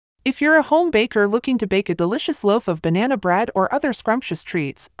If you're a home baker looking to bake a delicious loaf of banana bread or other scrumptious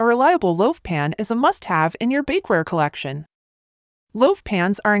treats, a reliable loaf pan is a must-have in your bakeware collection. Loaf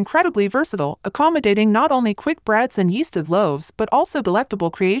pans are incredibly versatile, accommodating not only quick breads and yeasted loaves but also delectable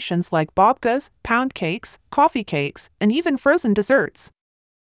creations like babkas, pound cakes, coffee cakes, and even frozen desserts.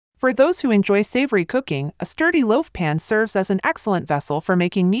 For those who enjoy savory cooking, a sturdy loaf pan serves as an excellent vessel for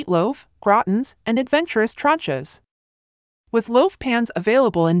making meatloaf, gratins, and adventurous tranches. With loaf pans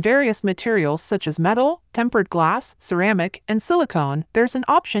available in various materials such as metal, tempered glass, ceramic, and silicone, there's an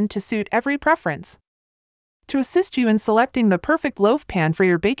option to suit every preference. To assist you in selecting the perfect loaf pan for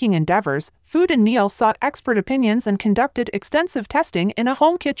your baking endeavors, Food and Meal sought expert opinions and conducted extensive testing in a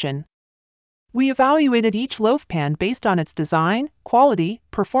home kitchen. We evaluated each loaf pan based on its design, quality,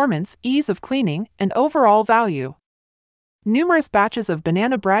 performance, ease of cleaning, and overall value. Numerous batches of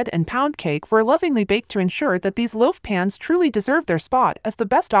banana bread and pound cake were lovingly baked to ensure that these loaf pans truly deserve their spot as the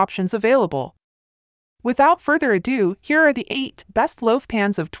best options available. Without further ado, here are the 8 best loaf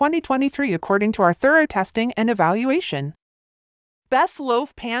pans of 2023 according to our thorough testing and evaluation. Best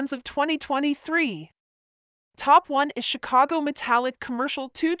loaf pans of 2023. Top 1 is Chicago Metallic Commercial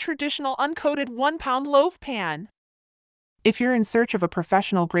 2 Traditional Uncoated 1-Pound Loaf Pan. If you're in search of a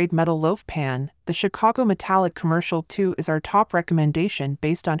professional-grade metal loaf pan, the Chicago Metallic Commercial 2 is our top recommendation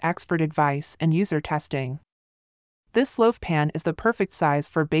based on expert advice and user testing. This loaf pan is the perfect size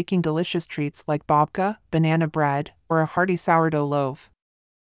for baking delicious treats like babka, banana bread, or a hearty sourdough loaf.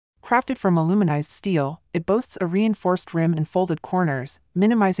 Crafted from aluminized steel, it boasts a reinforced rim and folded corners,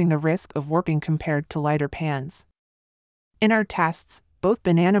 minimizing the risk of warping compared to lighter pans. In our tests, both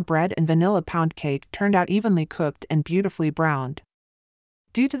banana bread and vanilla pound cake turned out evenly cooked and beautifully browned.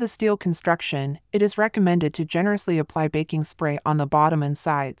 Due to the steel construction, it is recommended to generously apply baking spray on the bottom and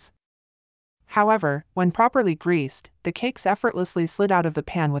sides. However, when properly greased, the cakes effortlessly slid out of the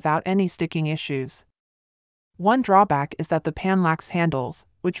pan without any sticking issues. One drawback is that the pan lacks handles,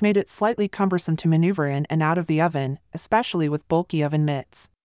 which made it slightly cumbersome to maneuver in and out of the oven, especially with bulky oven mitts.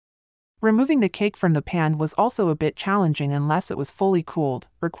 Removing the cake from the pan was also a bit challenging unless it was fully cooled,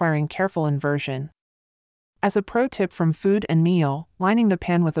 requiring careful inversion. As a pro tip from Food and Meal, lining the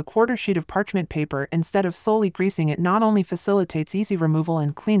pan with a quarter sheet of parchment paper instead of solely greasing it not only facilitates easy removal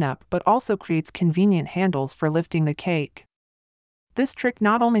and cleanup but also creates convenient handles for lifting the cake. This trick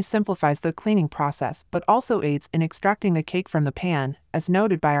not only simplifies the cleaning process but also aids in extracting the cake from the pan, as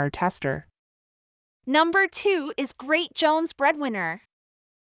noted by our tester. Number 2 is Great Jones Breadwinner.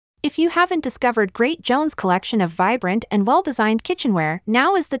 If you haven't discovered Great Jones' collection of vibrant and well-designed kitchenware,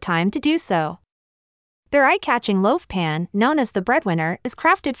 now is the time to do so. Their eye-catching loaf pan, known as the Breadwinner, is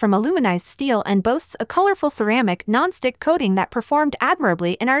crafted from aluminized steel and boasts a colorful ceramic non-stick coating that performed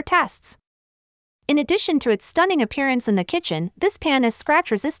admirably in our tests. In addition to its stunning appearance in the kitchen, this pan is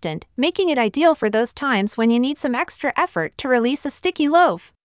scratch-resistant, making it ideal for those times when you need some extra effort to release a sticky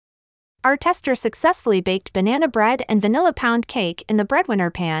loaf. Our tester successfully baked banana bread and vanilla pound cake in the Breadwinner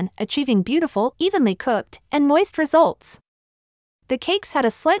pan, achieving beautiful, evenly cooked, and moist results. The cakes had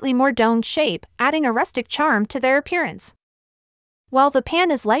a slightly more domed shape, adding a rustic charm to their appearance. While the pan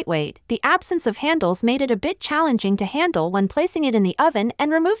is lightweight, the absence of handles made it a bit challenging to handle when placing it in the oven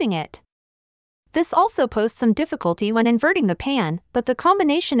and removing it. This also posed some difficulty when inverting the pan, but the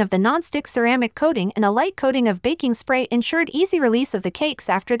combination of the non-stick ceramic coating and a light coating of baking spray ensured easy release of the cakes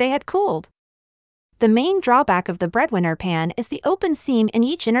after they had cooled. The main drawback of the Breadwinner pan is the open seam in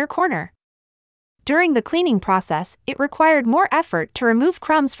each inner corner. During the cleaning process, it required more effort to remove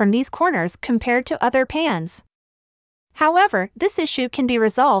crumbs from these corners compared to other pans. However, this issue can be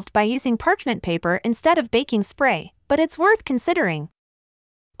resolved by using parchment paper instead of baking spray, but it's worth considering.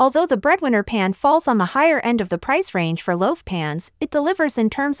 Although the Breadwinner pan falls on the higher end of the price range for loaf pans, it delivers in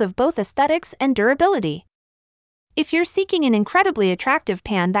terms of both aesthetics and durability. If you're seeking an incredibly attractive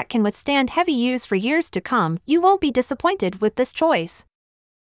pan that can withstand heavy use for years to come, you won't be disappointed with this choice.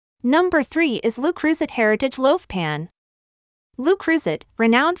 Number 3 is Le Creuset Heritage Loaf Pan. Le Creuset,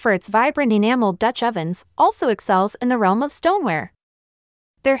 renowned for its vibrant enameled Dutch ovens, also excels in the realm of stoneware.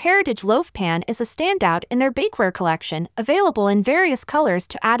 Their Heritage Loaf Pan is a standout in their bakeware collection, available in various colors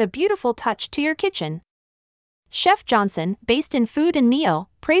to add a beautiful touch to your kitchen. Chef Johnson, based in Food and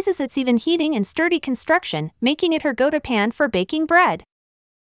Meal, praises its even heating and sturdy construction, making it her go-to pan for baking bread.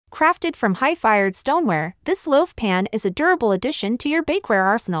 Crafted from high-fired stoneware, this loaf pan is a durable addition to your bakeware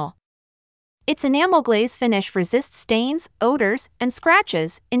arsenal. Its enamel glaze finish resists stains, odors, and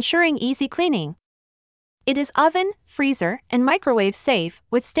scratches, ensuring easy cleaning. It is oven, freezer, and microwave safe,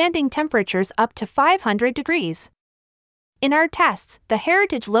 withstanding temperatures up to 500 degrees. In our tests, the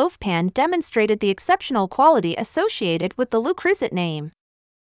Heritage Loaf Pan demonstrated the exceptional quality associated with the Le Creuset name.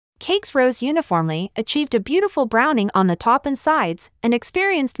 Cakes rose uniformly, achieved a beautiful browning on the top and sides, and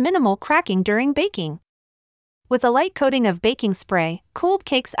experienced minimal cracking during baking. With a light coating of baking spray, cooled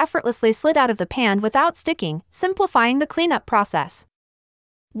cakes effortlessly slid out of the pan without sticking, simplifying the cleanup process.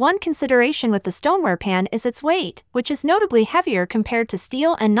 One consideration with the stoneware pan is its weight, which is notably heavier compared to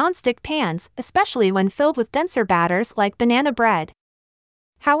steel and non-stick pans, especially when filled with denser batters like banana bread.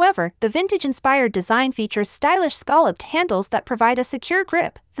 However, the vintage-inspired design features stylish scalloped handles that provide a secure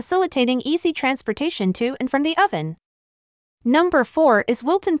grip, facilitating easy transportation to and from the oven. Number 4 is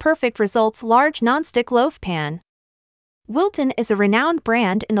Wilton Perfect Results Large Non-Stick Loaf Pan. Wilton is a renowned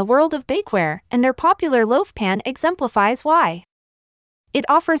brand in the world of bakeware, and their popular loaf pan exemplifies why. It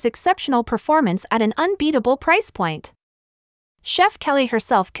offers exceptional performance at an unbeatable price point. Chef Kelly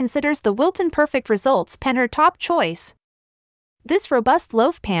herself considers the Wilton Perfect Results pan her top choice. This robust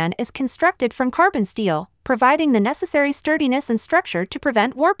loaf pan is constructed from carbon steel, providing the necessary sturdiness and structure to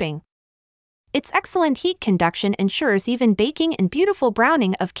prevent warping. Its excellent heat conduction ensures even baking and beautiful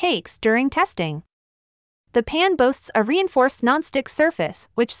browning of cakes during testing. The pan boasts a reinforced non-stick surface,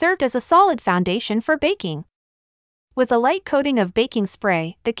 which served as a solid foundation for baking. With a light coating of baking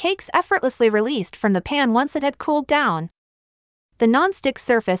spray, the cakes effortlessly released from the pan once it had cooled down. The non-stick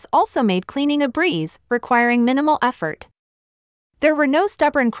surface also made cleaning a breeze, requiring minimal effort. There were no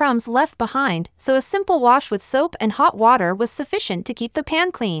stubborn crumbs left behind, so a simple wash with soap and hot water was sufficient to keep the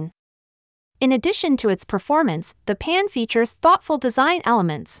pan clean. In addition to its performance, the pan features thoughtful design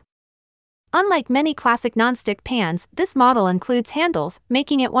elements. Unlike many classic nonstick pans, this model includes handles,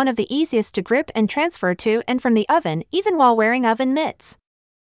 making it one of the easiest to grip and transfer to and from the oven, even while wearing oven mitts.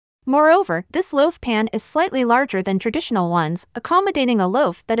 Moreover, this loaf pan is slightly larger than traditional ones, accommodating a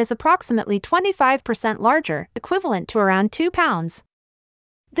loaf that is approximately 25% larger, equivalent to around 2 pounds.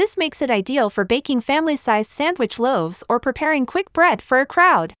 This makes it ideal for baking family-sized sandwich loaves or preparing quick bread for a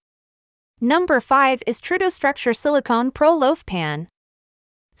crowd. Number 5 is Trudeau Structure Silicone Pro Loaf Pan.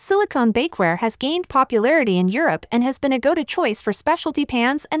 Silicone bakeware has gained popularity in Europe and has been a go-to choice for specialty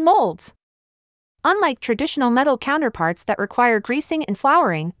pans and molds. Unlike traditional metal counterparts that require greasing and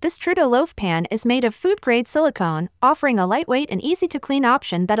flouring, this Trudeau loaf pan is made of food-grade silicone, offering a lightweight and easy-to-clean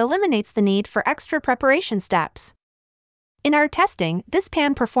option that eliminates the need for extra preparation steps. In our testing, this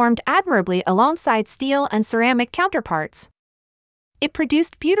pan performed admirably alongside steel and ceramic counterparts. It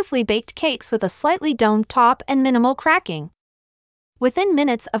produced beautifully baked cakes with a slightly domed top and minimal cracking. Within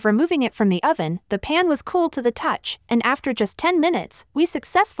minutes of removing it from the oven, the pan was cool to the touch, and after just 10 minutes, we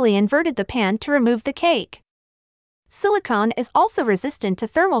successfully inverted the pan to remove the cake. Silicone is also resistant to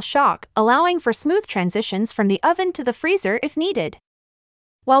thermal shock, allowing for smooth transitions from the oven to the freezer if needed.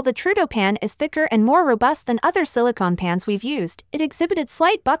 While the Trudeau pan is thicker and more robust than other silicone pans we've used, it exhibited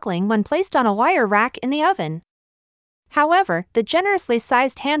slight buckling when placed on a wire rack in the oven. However, the generously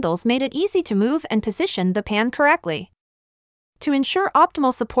sized handles made it easy to move and position the pan correctly. To ensure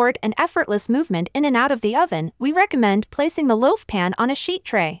optimal support and effortless movement in and out of the oven, we recommend placing the loaf pan on a sheet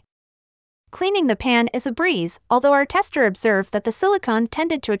tray. Cleaning the pan is a breeze, although our tester observed that the silicone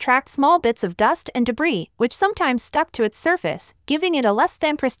tended to attract small bits of dust and debris, which sometimes stuck to its surface, giving it a less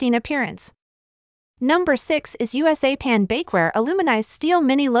than pristine appearance. Number 6 is USA Pan Bakeware Aluminized Steel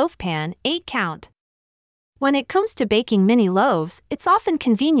Mini Loaf Pan, 8 count. When it comes to baking mini loaves, it's often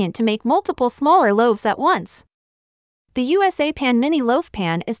convenient to make multiple smaller loaves at once. The USA Pan Mini Loaf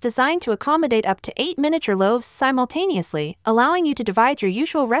Pan is designed to accommodate up to 8 miniature loaves simultaneously, allowing you to divide your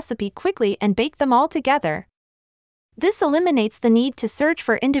usual recipe quickly and bake them all together. This eliminates the need to search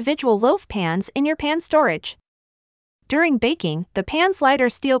for individual loaf pans in your pan storage. During baking, the pan's lighter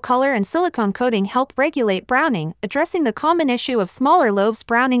steel color and silicone coating help regulate browning, addressing the common issue of smaller loaves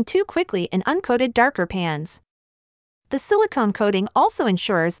browning too quickly in uncoated darker pans. The silicone coating also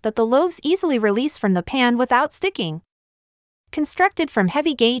ensures that the loaves easily release from the pan without sticking. Constructed from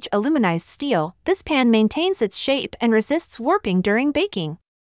heavy-gauge aluminized steel, this pan maintains its shape and resists warping during baking.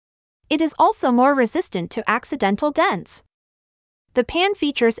 It is also more resistant to accidental dents. The pan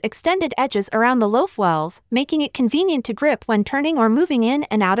features extended edges around the loaf wells, making it convenient to grip when turning or moving in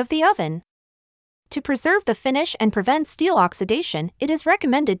and out of the oven. To preserve the finish and prevent steel oxidation, it is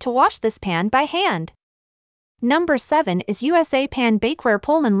recommended to wash this pan by hand. Number 7 is USA Pan Bakeware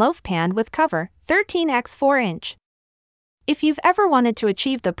Pullman Loaf Pan with cover, 13x 4 inch. If you've ever wanted to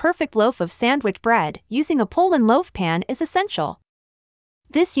achieve the perfect loaf of sandwich bread, using a Pullman loaf pan is essential.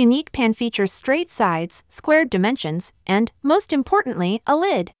 This unique pan features straight sides, squared dimensions, and, most importantly, a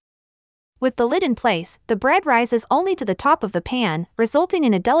lid. With the lid in place, the bread rises only to the top of the pan, resulting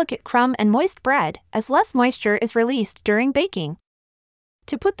in a delicate crumb and moist bread, as less moisture is released during baking.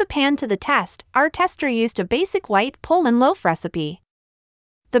 To put the pan to the test, our tester used a basic white Pullman loaf recipe.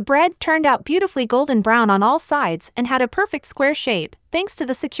 The bread turned out beautifully golden brown on all sides and had a perfect square shape, thanks to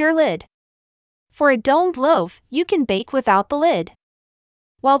the secure lid. For a domed loaf, you can bake without the lid.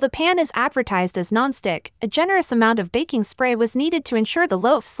 While the pan is advertised as non-stick, a generous amount of baking spray was needed to ensure the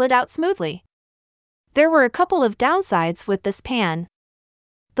loaf slid out smoothly. There were a couple of downsides with this pan.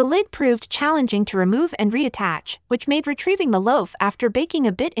 The lid proved challenging to remove and reattach, which made retrieving the loaf after baking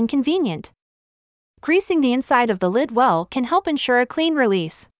a bit inconvenient. Greasing the inside of the lid well can help ensure a clean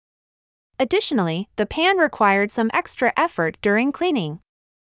release. Additionally, the pan required some extra effort during cleaning.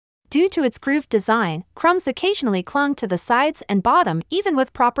 Due to its grooved design, crumbs occasionally clung to the sides and bottom even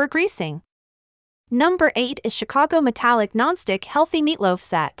with proper greasing. Number 8 is Chicago Metallic Nonstick Healthy Meatloaf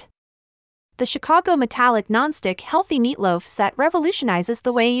Set. The Chicago Metallic Nonstick Healthy Meatloaf Set revolutionizes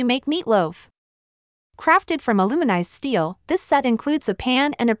the way you make meatloaf. Crafted from aluminized steel, this set includes a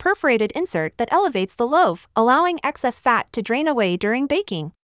pan and a perforated insert that elevates the loaf, allowing excess fat to drain away during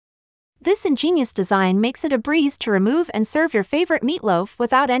baking. This ingenious design makes it a breeze to remove and serve your favorite meatloaf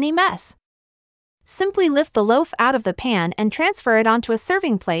without any mess. Simply lift the loaf out of the pan and transfer it onto a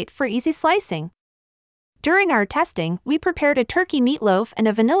serving plate for easy slicing. During our testing, we prepared a turkey meatloaf and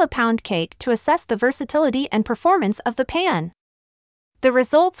a vanilla pound cake to assess the versatility and performance of the pan. The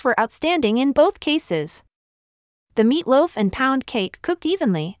results were outstanding in both cases. The meatloaf and pound cake cooked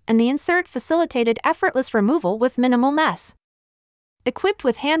evenly, and the insert facilitated effortless removal with minimal mess. Equipped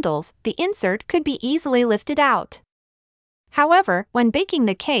with handles, the insert could be easily lifted out. However, when baking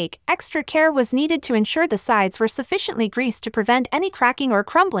the cake, extra care was needed to ensure the sides were sufficiently greased to prevent any cracking or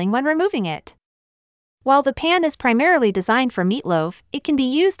crumbling when removing it. While the pan is primarily designed for meatloaf, it can be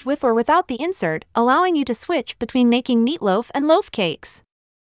used with or without the insert, allowing you to switch between making meatloaf and loaf cakes.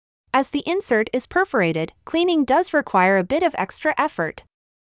 As the insert is perforated, cleaning does require a bit of extra effort.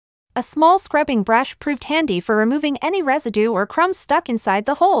 A small scrubbing brush proved handy for removing any residue or crumbs stuck inside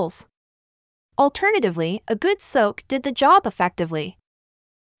the holes. Alternatively, a good soak did the job effectively.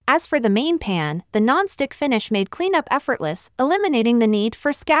 As for the main pan, the non-stick finish made cleanup effortless, eliminating the need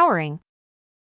for scouring.